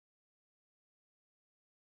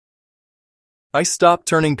I stopped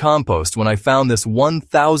turning compost when I found this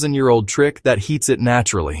 1,000-year-old trick that heats it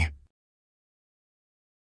naturally.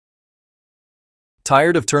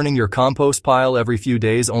 Tired of turning your compost pile every few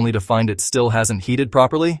days only to find it still hasn't heated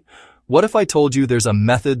properly? What if I told you there's a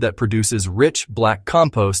method that produces rich, black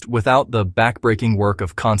compost without the backbreaking work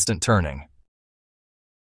of constant turning?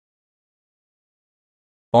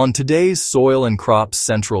 On today's Soil and Crops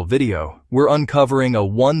Central video, we're uncovering a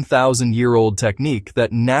 1,000-year-old technique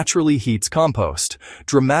that naturally heats compost,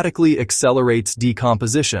 dramatically accelerates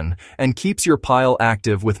decomposition, and keeps your pile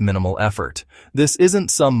active with minimal effort. This isn't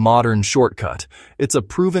some modern shortcut. It's a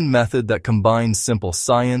proven method that combines simple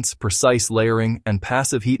science, precise layering, and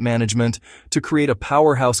passive heat management to create a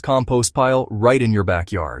powerhouse compost pile right in your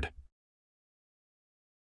backyard.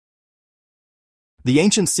 The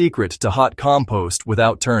ancient secret to hot compost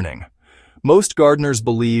without turning. Most gardeners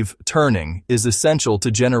believe turning is essential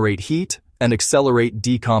to generate heat and accelerate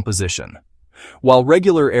decomposition. While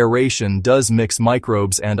regular aeration does mix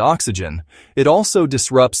microbes and oxygen, it also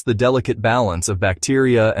disrupts the delicate balance of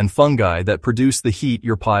bacteria and fungi that produce the heat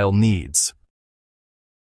your pile needs.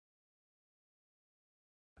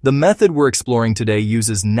 The method we're exploring today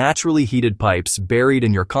uses naturally heated pipes buried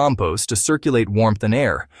in your compost to circulate warmth and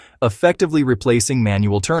air, effectively replacing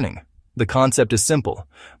manual turning. The concept is simple.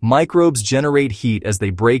 Microbes generate heat as they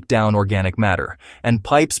break down organic matter, and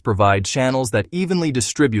pipes provide channels that evenly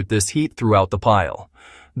distribute this heat throughout the pile.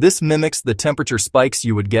 This mimics the temperature spikes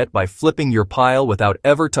you would get by flipping your pile without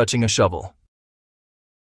ever touching a shovel.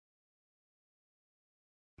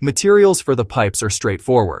 Materials for the pipes are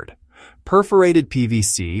straightforward. Perforated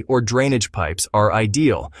PVC or drainage pipes are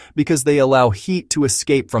ideal because they allow heat to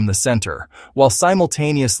escape from the center, while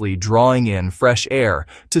simultaneously drawing in fresh air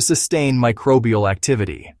to sustain microbial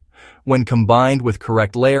activity. When combined with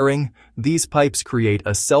correct layering, these pipes create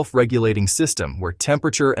a self-regulating system where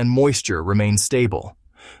temperature and moisture remain stable.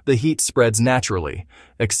 The heat spreads naturally,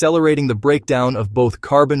 accelerating the breakdown of both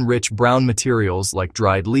carbon-rich brown materials like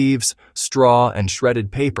dried leaves, straw, and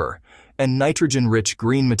shredded paper, and nitrogen-rich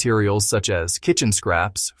green materials such as kitchen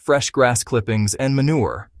scraps, fresh grass clippings, and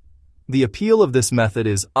manure. The appeal of this method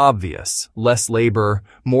is obvious: less labor,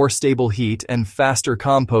 more stable heat, and faster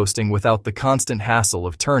composting without the constant hassle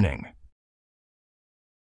of turning.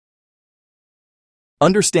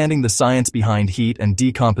 Understanding the science behind heat and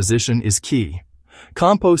decomposition is key.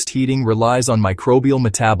 Compost heating relies on microbial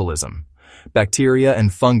metabolism. Bacteria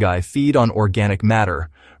and fungi feed on organic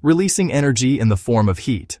matter, releasing energy in the form of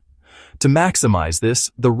heat. To maximize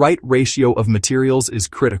this, the right ratio of materials is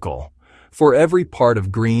critical. For every part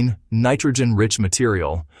of green, nitrogen-rich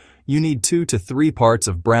material, you need 2 to 3 parts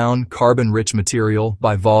of brown, carbon-rich material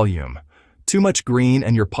by volume. Too much green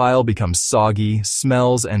and your pile becomes soggy,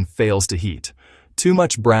 smells, and fails to heat. Too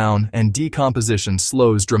much brown and decomposition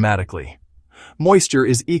slows dramatically. Moisture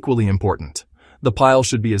is equally important. The pile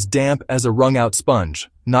should be as damp as a wrung-out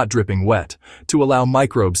sponge, not dripping wet, to allow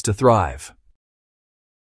microbes to thrive.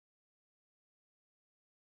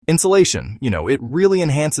 Insulation, it really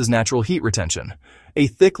enhances natural heat retention. A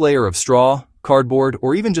thick layer of straw, cardboard,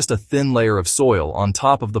 or even just a thin layer of soil on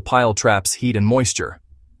top of the pile traps heat and moisture.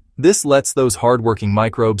 This lets those hard-working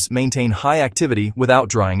microbes maintain high activity without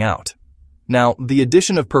drying out. Now, the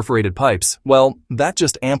addition of perforated pipes, well, that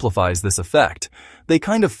just amplifies this effect. They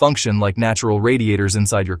kind of function like natural radiators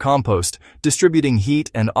inside your compost, distributing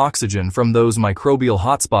heat and oxygen from those microbial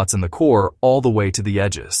hotspots in the core all the way to the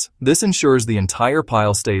edges. This ensures the entire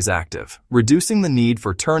pile stays active, reducing the need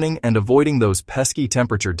for turning and avoiding those pesky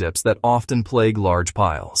temperature dips that often plague large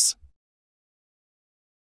piles.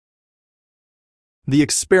 The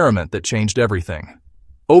experiment that changed everything.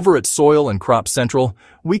 Over at Soil and Crops Central,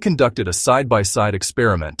 we conducted a side-by-side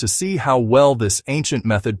experiment to see how well this ancient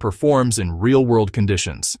method performs in real-world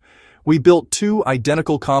conditions. We built 2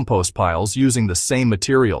 identical compost piles using the same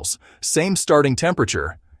materials, same starting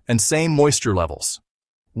temperature, and same moisture levels.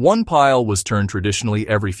 One pile was turned traditionally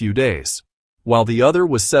every few days, while the other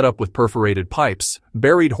was set up with perforated pipes,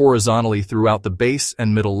 buried horizontally throughout the base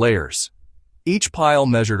and middle layers. Each pile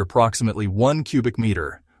measured approximately 1 cubic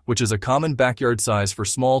meter, which is a common backyard size for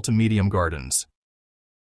small to medium gardens.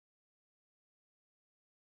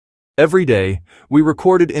 Every day, we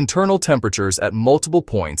recorded internal temperatures at multiple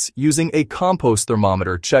points using a compost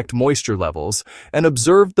thermometer, checked moisture levels, and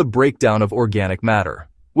observed the breakdown of organic matter.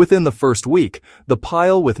 Within the first week, the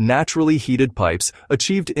pile with naturally heated pipes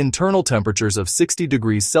achieved internal temperatures of 60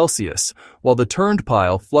 degrees Celsius, while the turned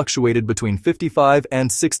pile fluctuated between 55 and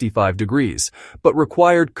 65 degrees, but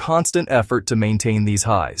required constant effort to maintain these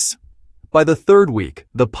highs. By the third week,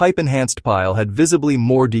 the pipe-enhanced pile had visibly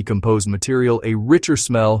more decomposed material, a richer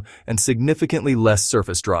smell, and significantly less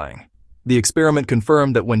surface drying. The experiment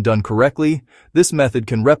confirmed that when done correctly, this method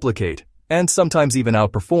can replicate, and sometimes even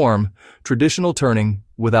outperform, traditional turning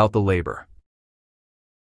without the labor.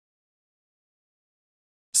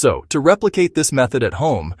 So, to replicate this method at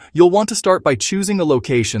home, you'll want to start by choosing a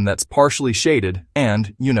location that's partially shaded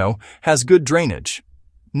and, has good drainage.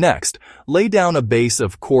 Next, lay down a base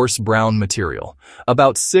of coarse brown material,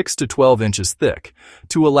 about 6 to 12 inches thick,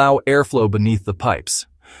 to allow airflow beneath the pipes.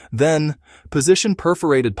 Then, position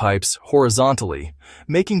perforated pipes horizontally,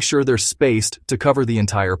 making sure they're spaced to cover the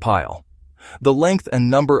entire pile. The length and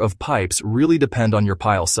number of pipes really depend on your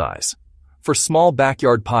pile size. For small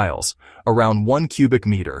backyard piles, around 1 cubic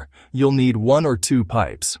meter, you'll need 1 or 2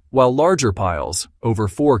 pipes, while larger piles, over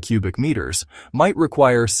 4 cubic meters, might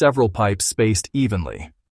require several pipes spaced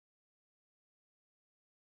evenly.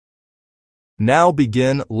 Now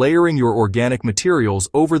begin layering your organic materials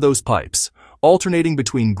over those pipes, alternating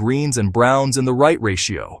between greens and browns in the right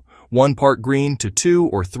ratio, 1 part green to 2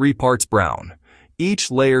 or 3 parts brown.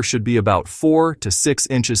 Each layer should be about 4 to 6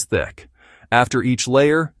 inches thick. After each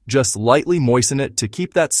layer, just lightly moisten it to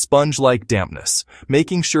keep that sponge-like dampness,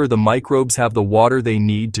 making sure the microbes have the water they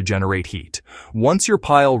need to generate heat. Once your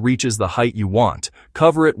pile reaches the height you want,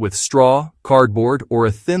 cover it with straw, cardboard, or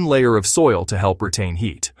a thin layer of soil to help retain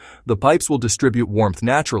heat. The pipes will distribute warmth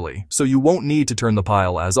naturally, so you won't need to turn the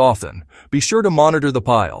pile as often. Be sure to monitor the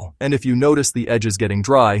pile, and if you notice the edges getting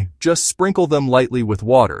dry, just sprinkle them lightly with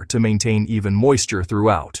water to maintain even moisture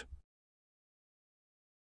throughout.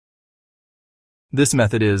 This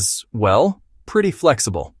method is, well, pretty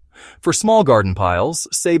flexible. For small garden piles,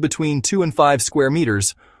 say between 2 and 5 square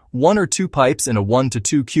meters, 1 or 2 pipes in a 1 to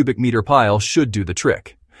 2 cubic meter pile should do the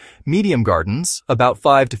trick. Medium gardens, about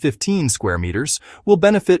 5 to 15 square meters, will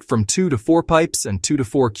benefit from 2 to 4 pipes and 2 to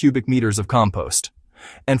 4 cubic meters of compost.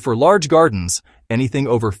 And for large gardens, anything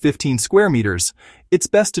over 15 square meters, it's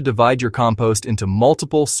best to divide your compost into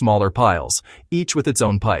multiple smaller piles, each with its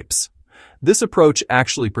own pipes. This approach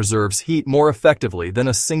actually preserves heat more effectively than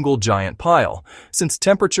a single giant pile, since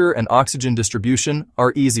temperature and oxygen distribution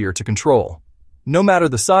are easier to control. No matter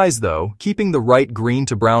the size though, keeping the right green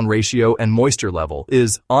to brown ratio and moisture level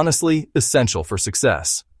is, honestly, essential for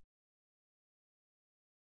success.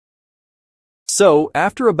 So,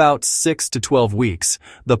 after about 6 to 12 weeks,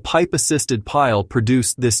 the pipe-assisted pile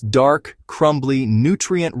produced this dark, crumbly,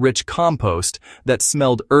 nutrient-rich compost that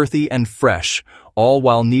smelled earthy and fresh, all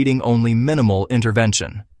while needing only minimal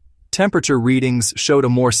intervention. Temperature readings showed a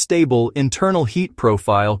more stable internal heat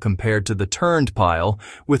profile compared to the turned pile,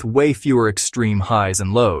 with way fewer extreme highs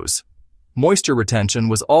and lows. Moisture retention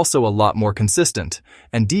was also a lot more consistent,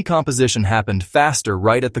 and decomposition happened faster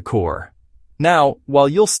right at the core. Now, while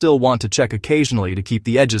you'll still want to check occasionally to keep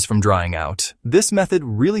the edges from drying out, this method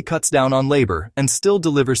really cuts down on labor and still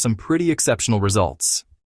delivers some pretty exceptional results.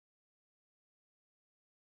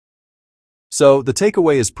 So, the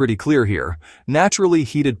takeaway is pretty clear here. Naturally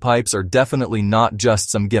heated pipes are definitely not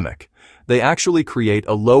just some gimmick. They actually create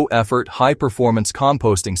a low-effort, high-performance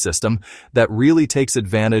composting system that really takes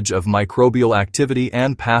advantage of microbial activity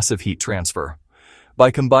and passive heat transfer. By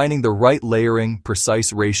combining the right layering,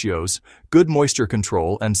 precise ratios, good moisture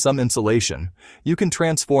control, and some insulation, you can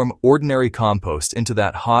transform ordinary compost into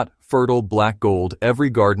that hot, fertile black gold every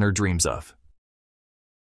gardener dreams of.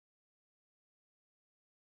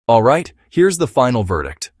 Alright, here's the final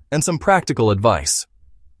verdict, and some practical advice.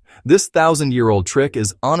 This 1,000-year-old trick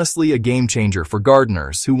is honestly a game-changer for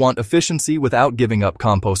gardeners who want efficiency without giving up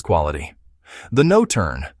compost quality. The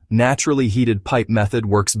no-turn, naturally heated pipe method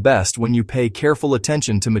works best when you pay careful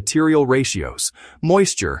attention to material ratios,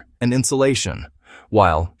 moisture, and insulation.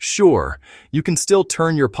 While, sure, you can still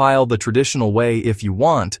turn your pile the traditional way if you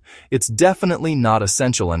want, it's definitely not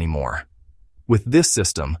essential anymore. With this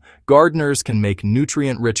system, gardeners can make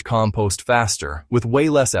nutrient-rich compost faster with way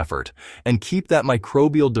less effort and keep that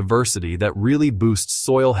microbial diversity that really boosts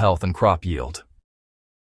soil health and crop yield.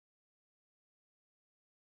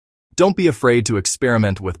 Don't be afraid to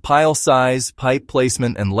experiment with pile size, pipe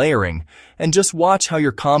placement, and layering, and just watch how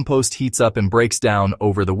your compost heats up and breaks down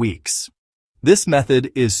over the weeks. This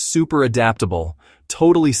method is super adaptable,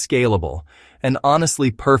 totally scalable, and honestly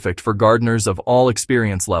perfect for gardeners of all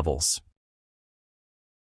experience levels.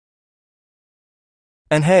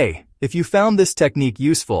 And hey, if you found this technique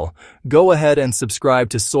useful, go ahead and subscribe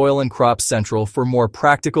to Soil and Crop Central for more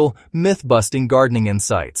practical, myth-busting gardening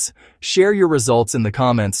insights. Share your results in the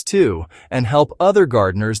comments too, and help other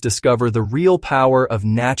gardeners discover the real power of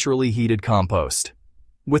naturally heated compost.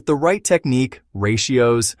 With the right technique,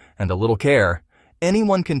 ratios, and a little care,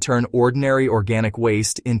 anyone can turn ordinary organic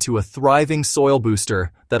waste into a thriving soil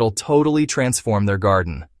booster that'll totally transform their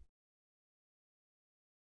garden.